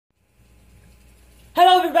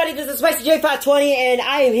everybody, this is Spicy J520, and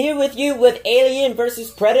I am here with you with Alien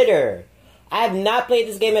vs. Predator. I have not played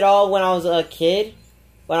this game at all when I was a kid,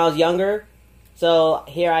 when I was younger. So,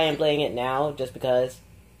 here I am playing it now, just because.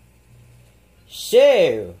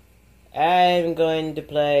 So, I'm going to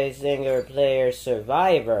play single player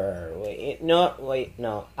Survivor. Wait,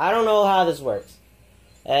 no. I don't know how this works.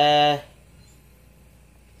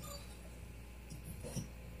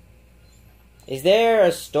 Is there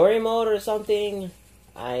a story mode or something?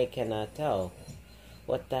 I cannot tell.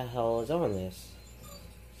 What the hell is on this?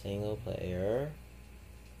 Single player.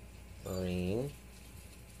 Marine.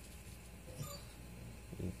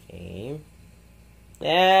 Game.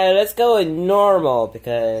 Yeah, let's go with normal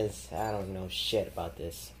because I don't know shit about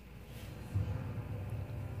this.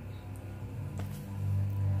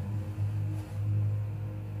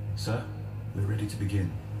 Sir, we're ready to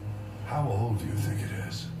begin. How old do you think it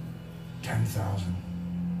is? 10,000?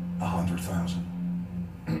 100,000?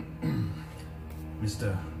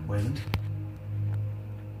 Mr. Wayland?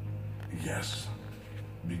 Yes.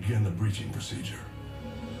 Begin the breaching procedure.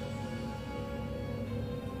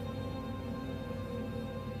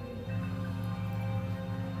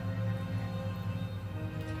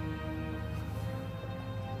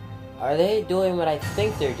 Are they doing what I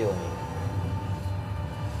think they're doing?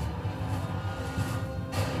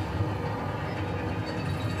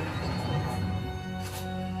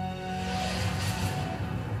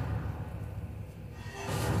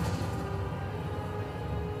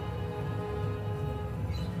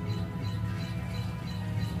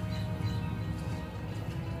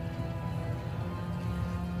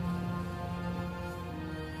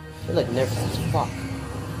 They look nervous as fuck.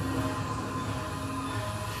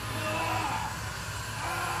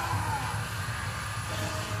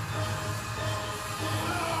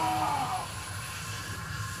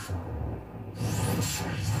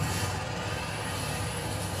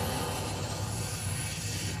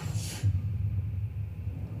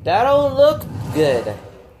 That don't look good.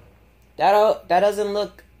 That doesn't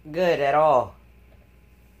look good at all.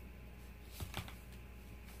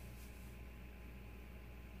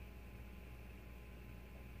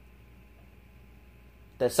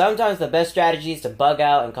 Sometimes the best strategy is to bug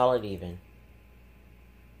out and call it even.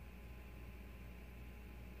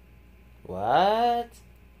 What?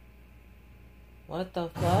 What the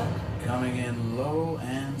fuck? Coming in low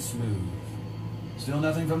and smooth. Still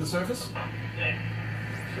nothing from the surface?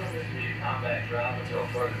 Combat drive until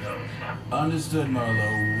further notice. Understood, Marlowe.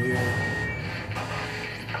 We're...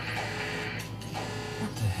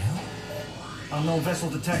 What the hell? Unknown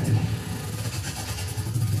vessel detected.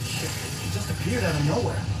 Shit, she just appeared out of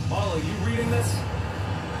nowhere. Marlowe, you reading this?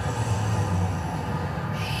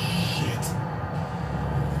 Shit.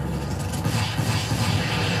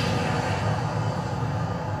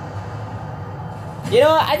 You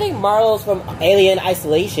know, I think Marlowe's from Alien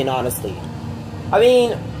Isolation, honestly. I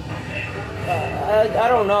mean, I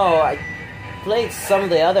don't know. I played some of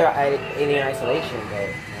the other Alien Isolation, but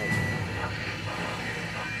like,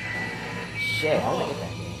 shit, I want to get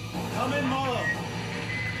that game. Come in, Marlowe.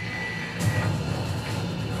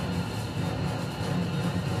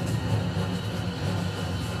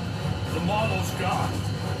 The model's gone.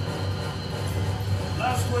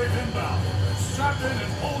 Last wave inbound. Strap in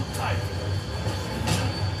and hold tight.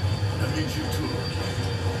 That means you too.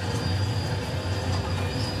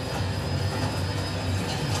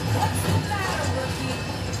 What's the matter, rookie?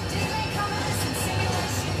 Didn't they come in this in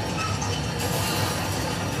simulation?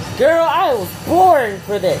 Girl, I was born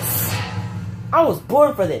for this. I was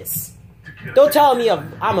born for this. Don't tell me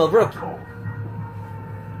I'm a rookie.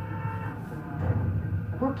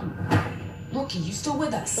 Rookie, you still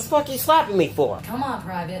with The us? fuck you slapping me for? Come on,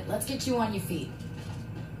 Private. Let's get you on your feet.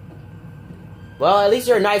 Well, at least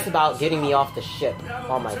you're nice about getting me off the ship We have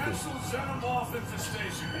on a my feet. potential xenomorph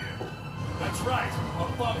infestation here. That's right,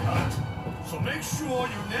 a bug hunt. So make sure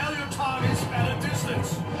you nail your targets at a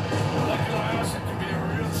distance. Molecular acid can be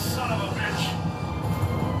a real son of a bitch.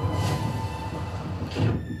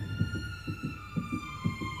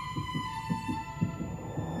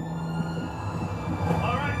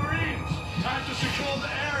 All right, Marines, time to secure the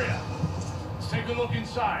area. Let's take a look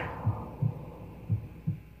inside.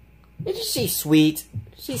 Isn't she sweet?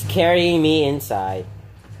 She's carrying me inside.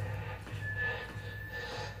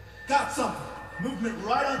 Got something. Movement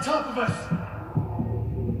right on top of us.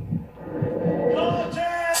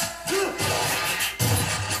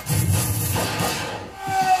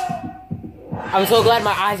 I'm so glad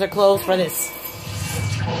my eyes are closed for this.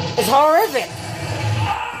 It's horrific.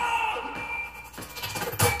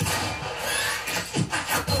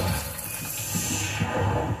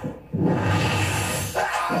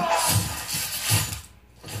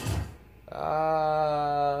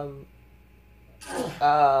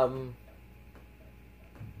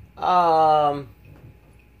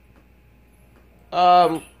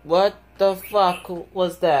 What the fuck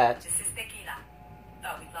was that? This is Tequila.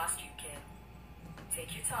 Thought we lost you, kid.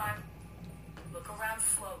 Take your time. Look around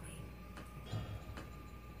slowly.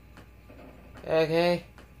 Okay.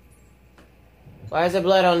 Why is there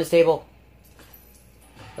blood on this table?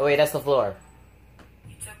 Oh wait, that's the floor.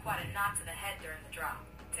 You took quite a knock to the head during the drop.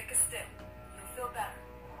 Take a stick. You'll feel better.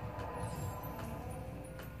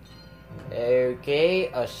 Okay,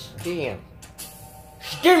 a stim.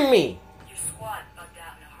 Stim me! Your squad bugged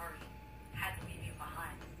out in a hurry. Had to leave you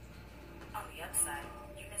behind. On the upside,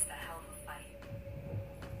 you missed a hell of a fight.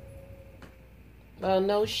 Well,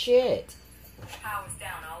 no shit. Power's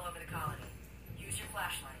down all over the colony. Use your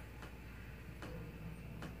flashlight.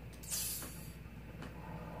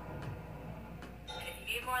 And if you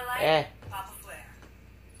need more light, pop a flare.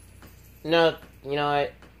 No, you know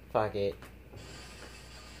what? Fuck it.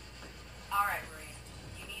 Alright, Marine.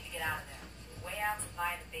 You need to get out of there. Way out to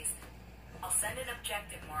by the basement. I'll send an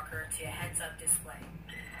objective marker to your heads-up display.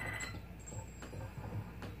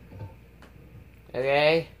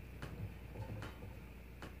 Okay.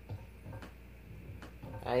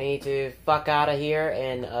 I need to fuck out of here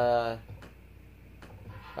and,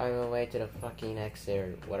 find my way to the fucking exit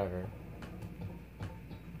or whatever.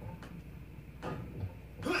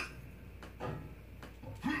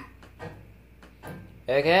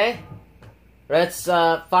 Okay. Let's,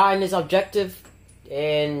 find this objective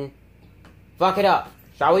and fuck it up,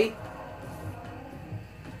 shall we?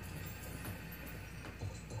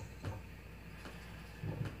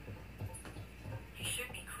 You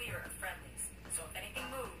should be clear of friendlies, so if anything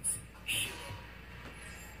moves, shoot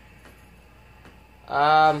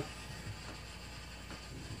it.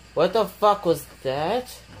 What the fuck was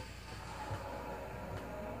that?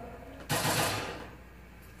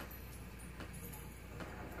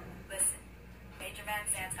 Listen, Major Van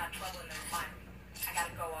Zant's got trouble in the refinery. I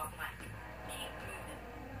gotta go off mic. Keep moving.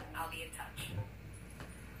 I'll be in touch.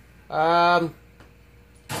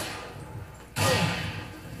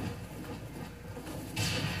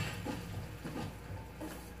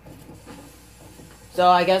 So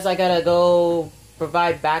I guess I gotta go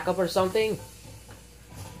provide backup or something?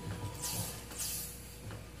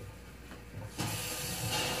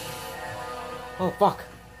 Oh, fuck.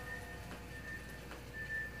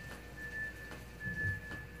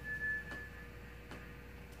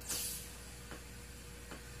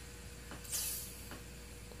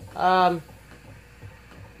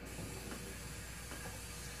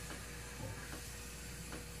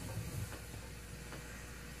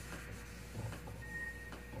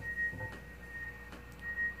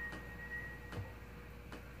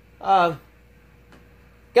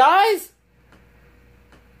 Guys?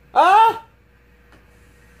 I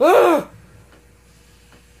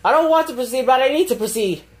don't want to proceed, but I need to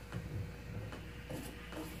proceed.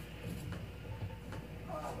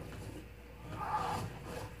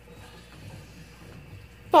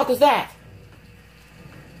 Fuck is that?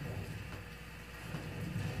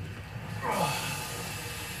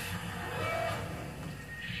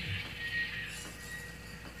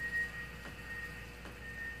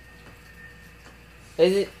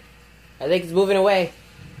 Is it? I think it's moving away.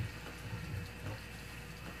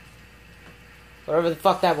 Whatever the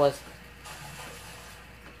fuck that was.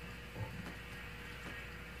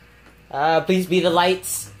 Please be the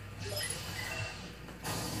lights.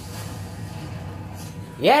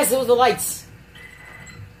 Yes, it was the lights.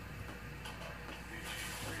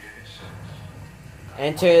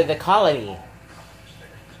 Enter the colony.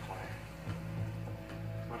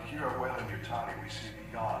 But here at Weyland Yutani, we see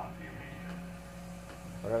beyond the immediate.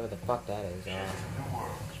 Whatever the fuck that is. New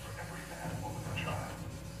worlds for every man, woman, and child.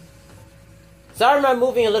 Sorry I'm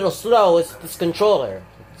moving a little slow. It's this controller.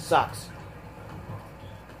 It sucks.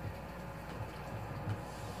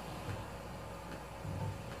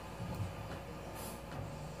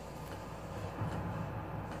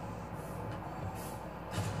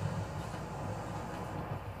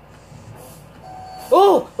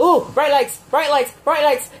 Ooh, ooh, bright lights, bright lights, bright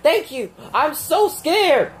lights. Thank you. I'm so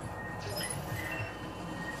scared.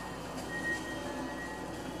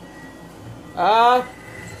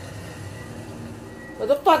 What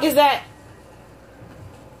the fuck is that?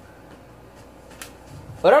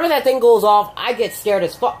 Whenever that thing goes off, I get scared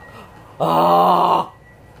as fuck. Ah.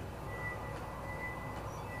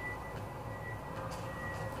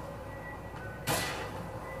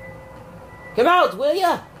 Come out, will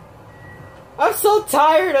ya? I'm so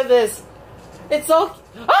tired of this. It's so...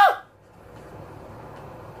 Ah!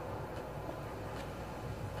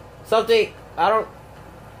 Something... I don't...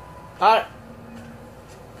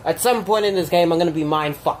 At some point in this game, I'm gonna be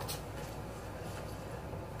mind fucked.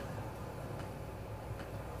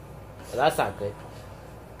 But that's not good.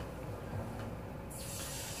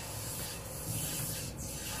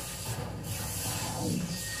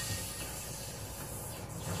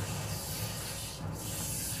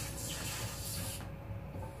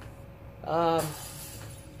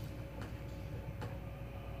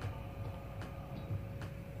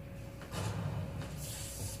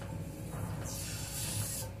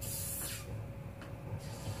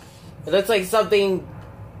 It looks like something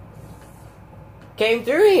came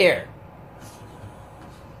through here.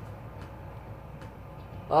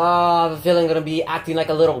 Oh, I have a feeling I'm gonna be acting like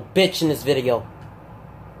a little bitch in this video.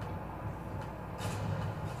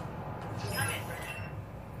 Come in, Ricky.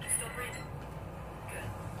 You still breathing? Good.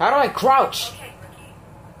 How do I crouch? Okay, Ricky.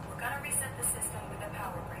 We're gonna reset the system with a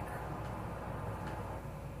power breaker.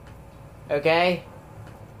 Okay.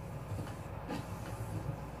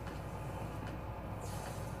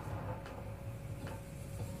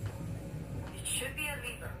 It should be a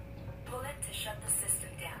lever. Pull it to shut the system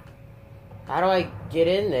down. How do I get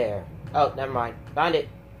in there? Oh, never mind. Found it.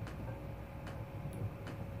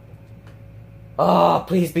 Oh,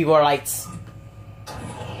 please be more lights. Good.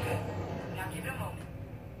 Now give it a moment.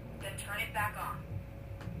 Then turn it back on.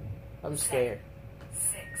 I'm scared.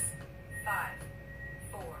 6, 5,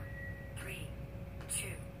 4, 3, 2,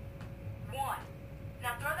 1.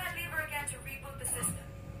 Now throw that lever again to reboot the system.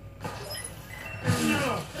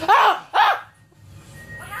 Ah! Ah!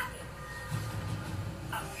 What happened?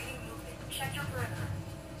 I'm reading movement. Check your perimeter.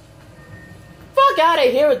 Fuck out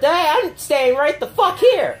of here with that. I'm staying right the fuck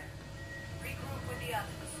here. Regroup with the others.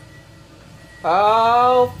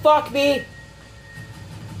 Oh, fuck me.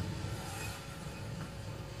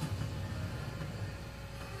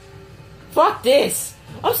 Fuck this.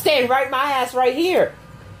 I'm staying right my ass right here.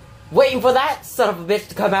 Waiting for that son of a bitch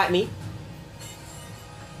to come at me.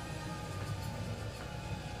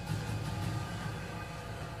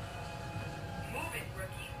 Move it,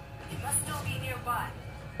 rookie. It must still be nearby.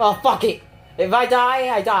 Oh, fuck it. If I die,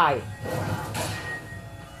 I die.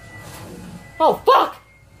 Oh, fuck!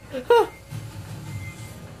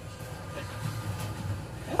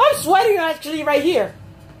 I'm sweating actually right here.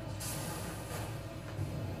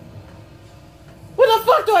 Where the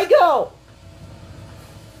fuck do I go?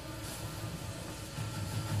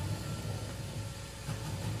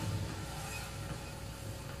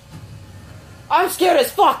 I'm scared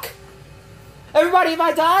as fuck. Everybody, if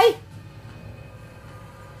I die,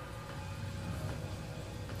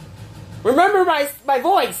 remember my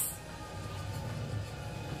voice.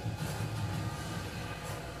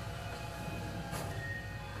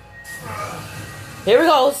 Here we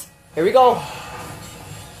goes. Here we go.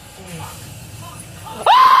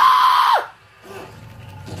 Ah!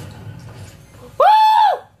 Woo!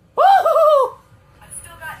 Woo! I've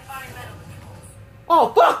still got environmental controls.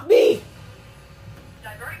 Oh, fuck me!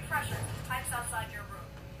 Diverting pressure to the pipes outside your room.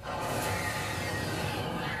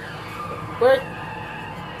 Where?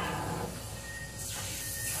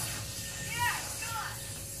 Yeah, it's gone.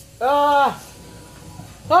 Ah!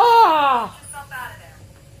 Pull yourself out of there.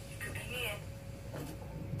 You could be me in.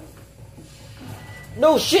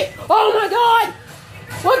 No shit! Oh my god!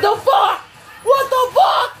 What the fuck? What the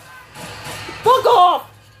fuck? Fuck off!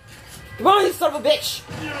 Come on, you son of a bitch!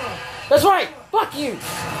 That's right! Fuck you!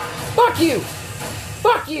 Fuck you!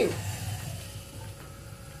 Fuck you!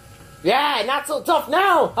 Yeah, not so tough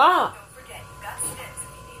now, huh? Don't forget, you got stints if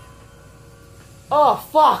you need them. Oh,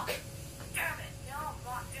 fuck! Damn it, now I'm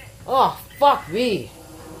locked in. Oh, fuck me!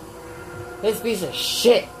 This piece of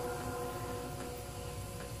shit!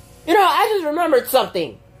 You know, I just remembered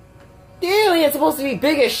something! The alien's supposed to be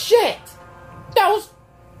big as shit! That was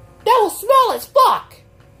small as fuck!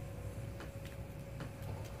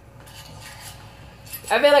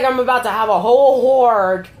 I feel like I'm about to have a whole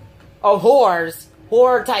horde of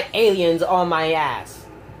horde type aliens on my ass.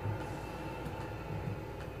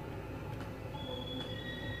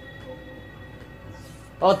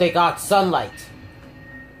 Oh, they got sunlight.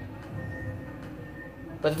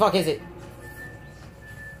 What the fuck is it?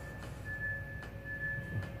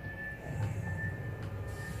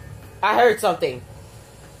 I heard something.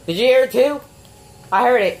 Did you hear it too? I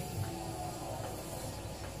heard it.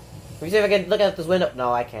 Let me see if I can look out this window.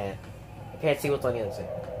 No, I can't. I can't see what's on the other side.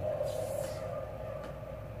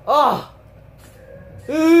 Oh!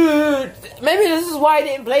 Maybe this is why I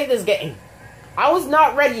didn't play this game. I was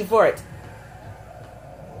not ready for it.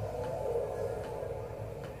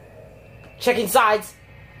 Checking sides.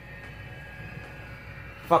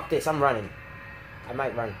 Fuck this, I'm running. I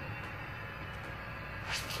might run.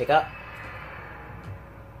 Pick up.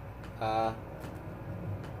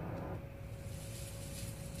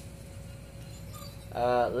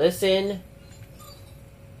 Listen.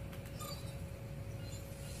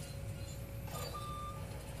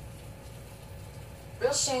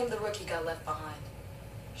 Real shame the rookie got left behind.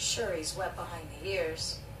 Sure, he's wet behind the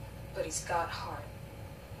ears, but he's got heart.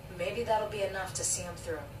 Maybe that'll be enough to see him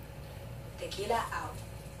through. Tequila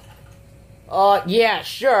out. Yeah,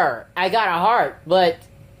 sure. I got a heart, but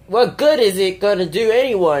what good is it gonna do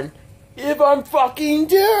anyone if I'm fucking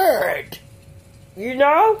dead? You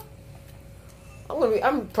know?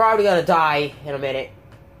 I'm probably gonna die in a minute.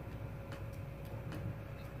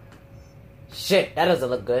 Shit, that doesn't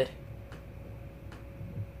look good.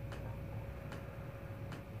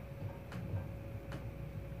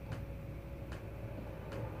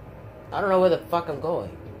 I don't know where the fuck I'm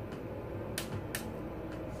going.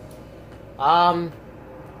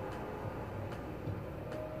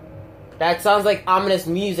 That sounds like ominous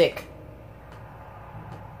music.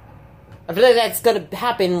 I feel like that's gonna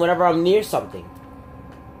happen whenever I'm near something.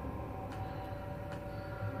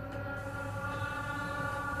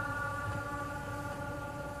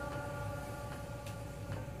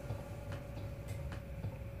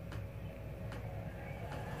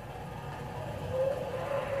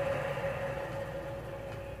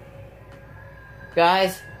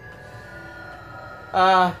 Guys,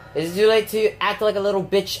 is it too late to act like a little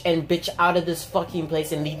bitch and bitch out of this fucking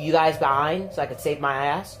place and leave you guys behind so I could save my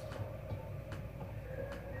ass?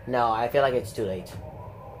 No, I feel like it's too late.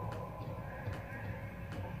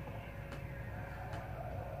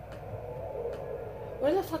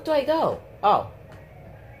 Where the fuck do I go? Oh.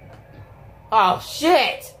 Oh,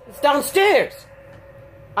 shit! It's downstairs!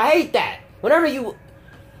 I hate that. Whenever you...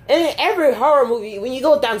 In every horror movie, when you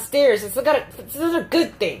go downstairs, it's a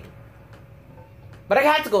good thing. But I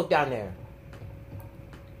had to go down there.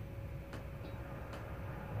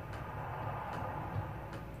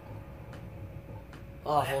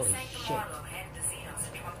 Oh, holy shit.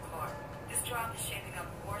 This job is shaping up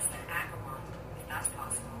worse than Ackerman, if that's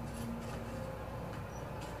possible.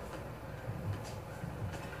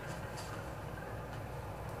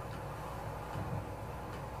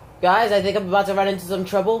 Guys, I think I'm about to run into some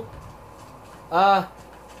trouble.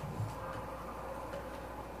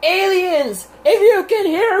 Aliens! If you can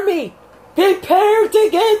hear me, prepare to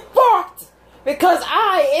get fucked! Because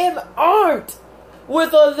I am armed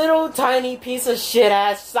with a little tiny piece of shit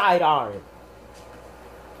ass sidearm.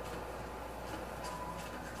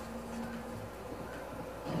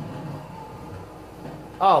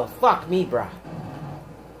 Oh, fuck me, bruh.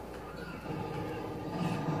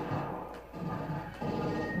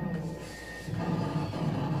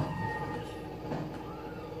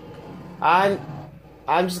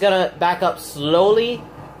 I'm just gonna back up slowly.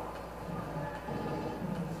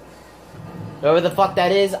 Whatever the fuck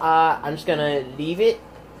that is, I'm just gonna leave it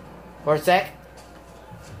for a sec.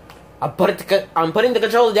 I'm putting the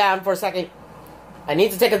controller down for a second. I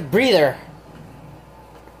need to take a breather.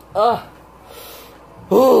 Ugh.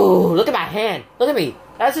 Ooh, look at my hand. Look at me.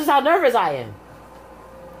 That's just how nervous I am.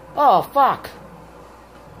 Oh, fuck.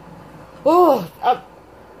 Ooh,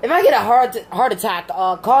 if I get a heart attack,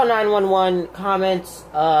 call 911, comments,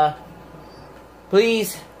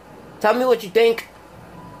 please, tell me what you think.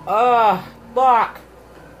 Fuck.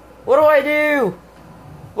 What do I do?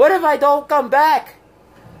 What if I don't come back?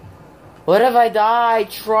 What if I die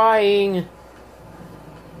trying?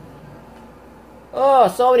 Oh,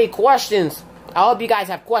 so many questions. I hope you guys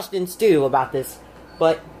have questions too about this.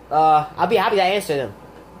 But, I'll be happy to answer them.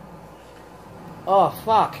 Oh,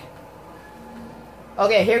 fuck.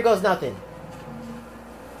 Okay, here goes nothing.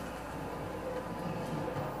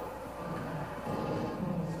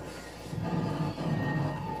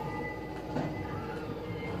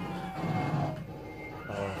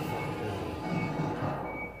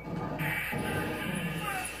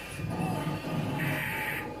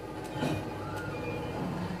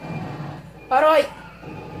 How do I...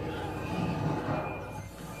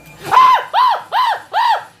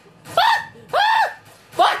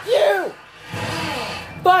 Fuck you!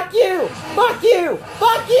 Fuck you! Fuck you!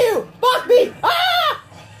 Fuck you! Fuck me! Ah!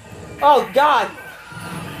 Oh, God.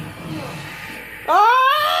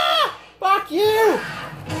 Ah! Fuck you!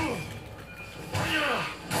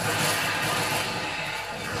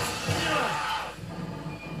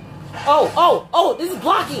 Oh, this is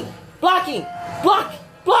blocking! Blocking! Block!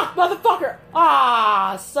 Block, motherfucker!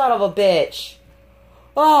 Ah, son of a bitch!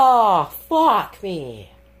 Oh, fuck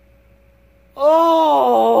me!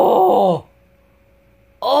 Oh!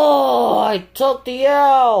 Oh, I took the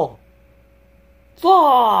L!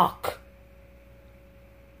 Fuck!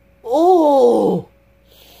 Oh!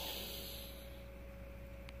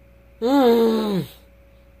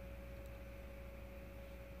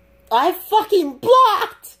 I fucking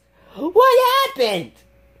blocked! What happened?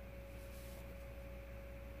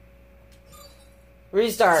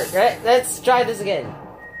 Restart. Right? Let's try this again.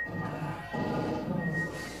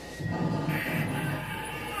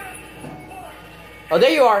 Oh,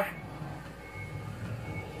 there you are.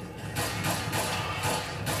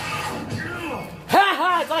 Ha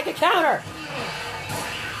ha! It's like a counter!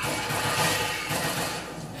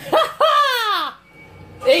 Ha ha!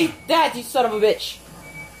 Eat that, you son of a bitch!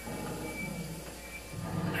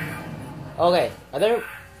 Okay, are there...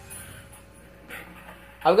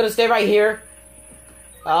 I'm gonna stay right here.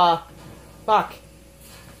 Fuck.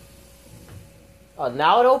 Oh,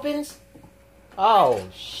 now it opens? Oh,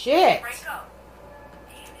 shit!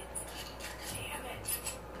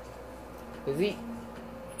 Is he...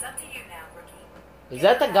 It's up to you now, rookie. Is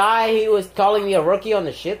that the guy who was calling me a rookie on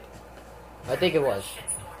the ship? I think it was.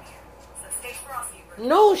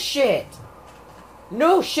 No shit!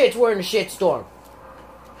 No shit, we're in a shitstorm.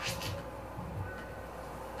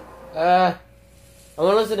 I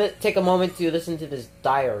want to take a moment to listen to this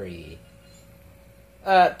diary.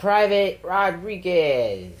 Private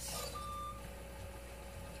Rodriguez.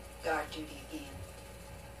 Guard duty again.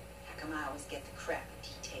 How come I always get the crappy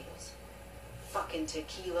details? Fucking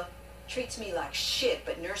Tequila treats me like shit,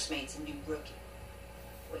 but nursemaid's a new rookie.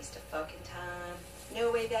 Waste of fucking time.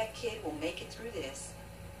 No way that kid will make it through this.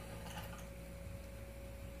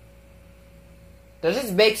 This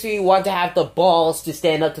just makes me want to have the balls to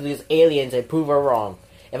stand up to these aliens and prove her wrong.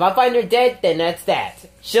 If I find her dead, then that's that.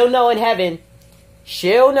 She'll know in heaven.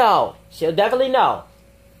 She'll know. She'll definitely know.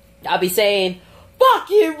 I'll be saying,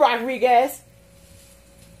 fuck you, Rodriguez!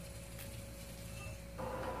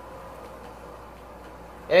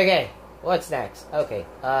 Okay, what's next? Okay,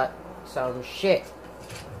 some shit.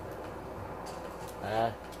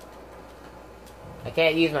 I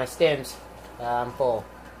can't use my stims. I'm full.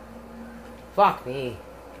 Fuck me.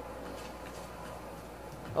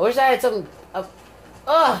 I wish I had some...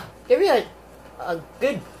 give me a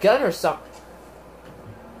good gun or something.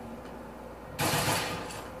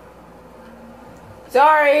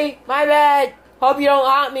 Sorry, my bad. Hope you don't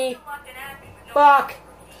haunt me. Fuck.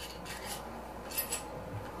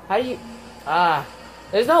 How do you...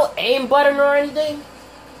 there's no aim button or anything?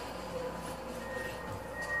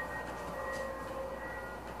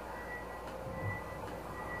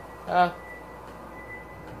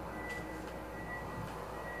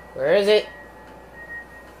 Where is it?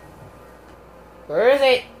 Where is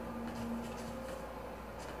it?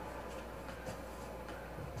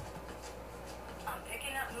 I'm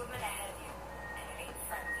picking up movement ahead of you, and it ain't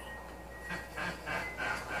friendly.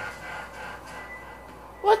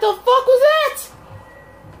 What the fuck was that?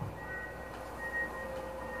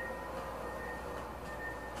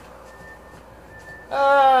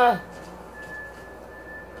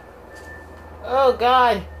 Oh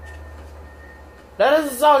god. That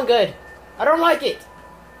doesn't sound good. I don't like it.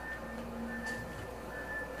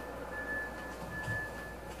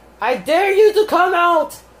 I dare you to come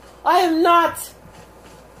out! I am not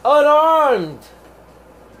unarmed!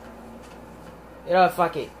 You know what,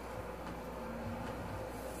 fuck it.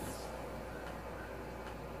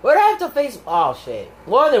 Would I have to face... Oh shit.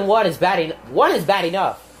 More than one is bad enough. One is bad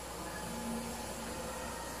enough.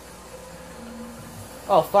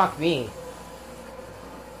 Oh fuck me.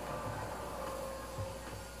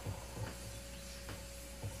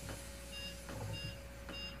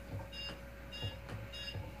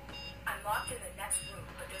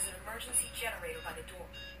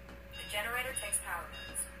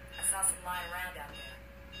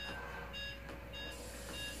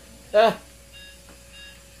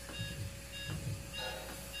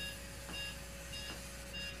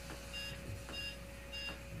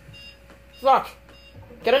 Fuck.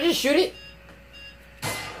 Can I just shoot it?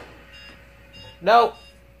 No.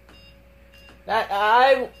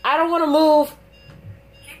 I don't want to move.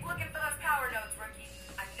 Keep looking for those power nodes, rookie.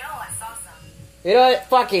 I know I saw some. You know what?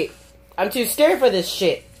 Fuck it. I'm too scared for this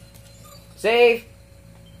shit. Save.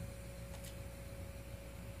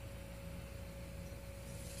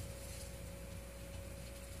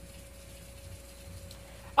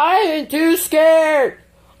 I am too scared.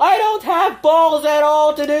 I don't have balls at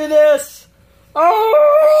all to do this.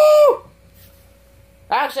 Oh!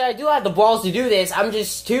 Actually, I do have the balls to do this. I'm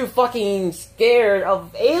just too fucking scared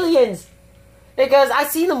of aliens. Because I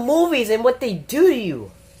see the movies and what they do to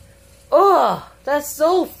you. Ugh, that's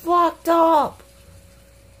so fucked up.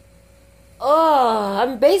 Ugh,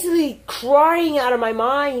 I'm basically crying out of my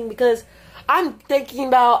mind because I'm thinking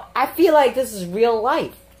about, I feel like this is real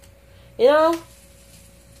life. You know?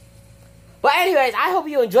 But anyways, I hope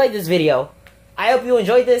you enjoyed this video. I hope you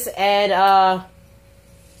enjoyed this, and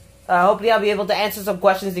Hopefully I'll be able to answer some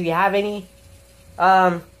questions if you have any.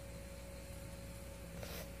 I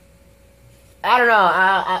don't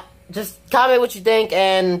know. Just comment what you think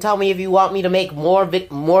and tell me if you want me to make more of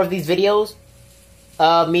these videos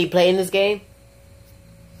of me playing this game.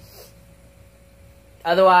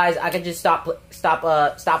 Otherwise, I could just stop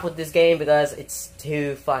with this game because it's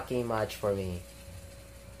too fucking much for me.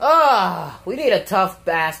 We need a tough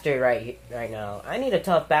bastard right now. I need a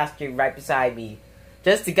tough bastard right beside me,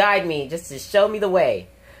 just to guide me, just to show me the way.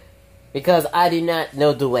 Because I do not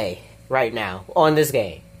know the way right now on this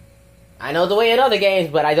game. I know the way in other games,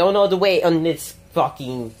 but I don't know the way on this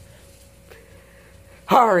fucking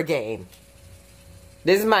horror game.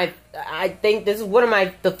 I think this is one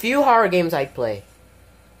of the few horror games I play.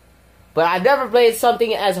 But I've never played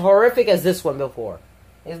something as horrific as this one before.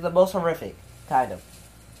 It's the most horrific, kind of.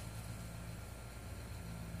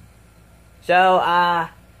 So,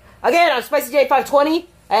 again, I'm SpicyJ520,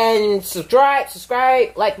 and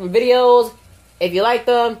subscribe, like my videos. If you like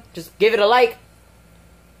them, just give it a like.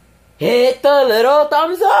 Hit the little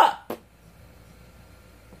thumbs up!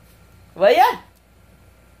 Well, yeah.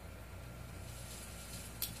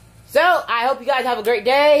 So, I hope you guys have a great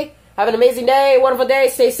day. Have an amazing day, wonderful day,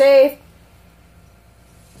 stay safe.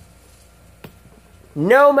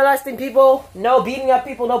 No molesting people, no beating up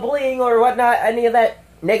people, no bullying or whatnot, any of that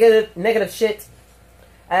negative shit.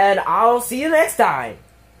 And I'll see you next time.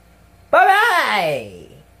 Bye-bye!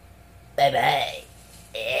 Bye-bye.